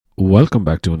Welcome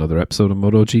back to another episode of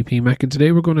MotoGP Mac, and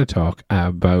today we're going to talk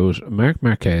about Marc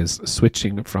Marquez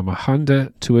switching from a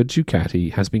Honda to a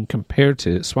Ducati has been compared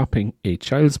to swapping a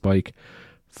child's bike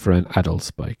for an adult's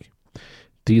bike.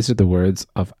 These are the words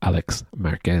of Alex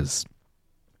Marquez.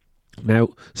 Now,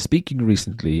 speaking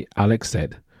recently, Alex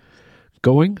said,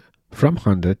 "Going from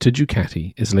Honda to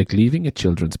Ducati is like leaving a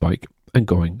children's bike and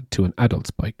going to an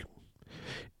adult's bike.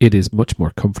 It is much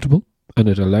more comfortable and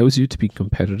it allows you to be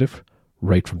competitive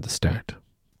right from the start.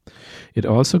 It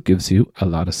also gives you a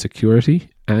lot of security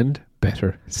and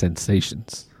better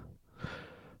sensations."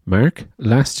 Marc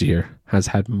last year has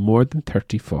had more than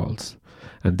 30 falls,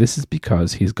 and this is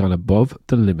because he's gone above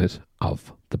the limit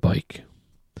of the bike.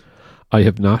 I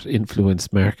have not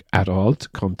influenced Marc at all to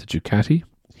come to Ducati.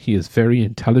 He is very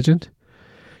intelligent.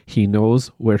 He knows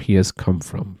where he has come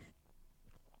from.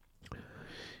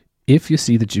 If you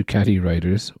see the Ducati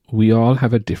riders, we all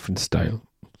have a different style.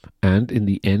 And in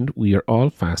the end, we are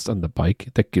all fast on the bike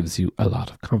that gives you a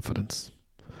lot of confidence.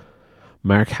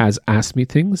 Marc has asked me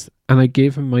things, and I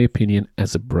gave him my opinion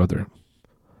as a brother.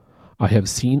 I have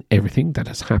seen everything that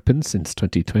has happened since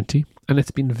 2020, and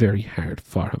it's been very hard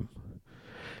for him.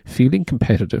 Feeling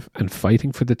competitive and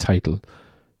fighting for the title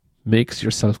makes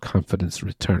your self-confidence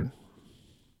return.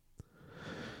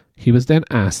 He was then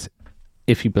asked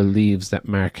if he believes that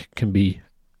Marc can be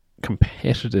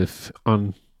competitive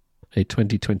on a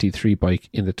 2023 bike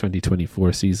in the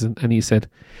 2024 season, and he said,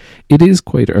 "It is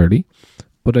quite early,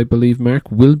 but I believe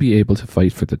Marc will be able to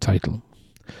fight for the title.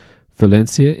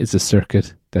 Valencia is a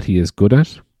circuit that he is good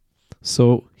at,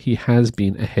 so he has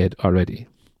been ahead already.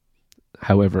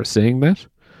 However, saying that,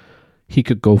 he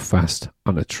could go fast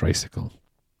on a tricycle."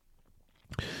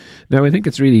 Now, I think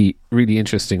it's really, really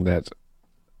interesting that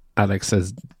Alex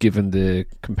has given the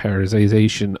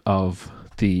comparisation of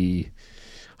the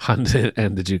Honda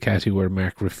and the Ducati where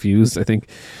Marc refused. I think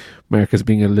Marc is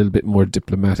being a little bit more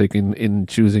diplomatic in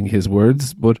choosing his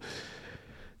words, but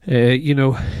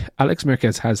Alex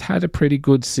Marquez has had a pretty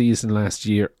good season last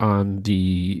year on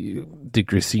the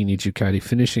Gresini Ducati,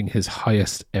 finishing his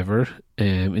highest ever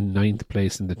in 9th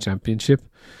place in the championship.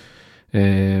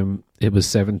 It was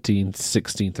 17th,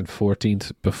 16th and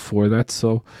 14th before that.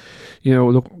 So,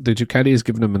 look, the Ducati has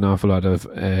given him an awful lot of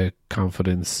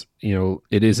confidence.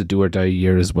 It is a do or die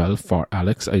year as well for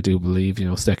Alex, I do believe.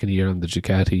 Second year on the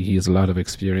Ducati, he has a lot of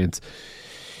experience.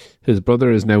 His brother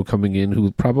is now coming in,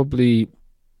 who probably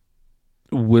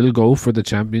will go for the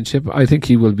championship. I think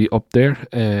he will be up there.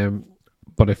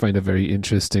 But I find it very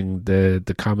interesting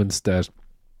the comments that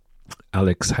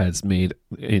Alex has made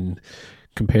in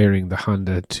comparing the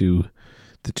Honda to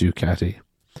the Ducati.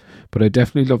 But I'd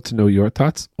definitely love to know your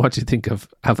thoughts. What do you think of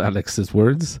Alex's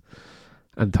words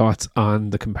and thoughts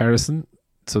on the comparison?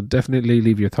 So definitely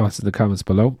leave your thoughts in the comments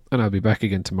below, and I'll be back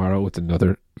again tomorrow with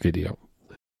another video.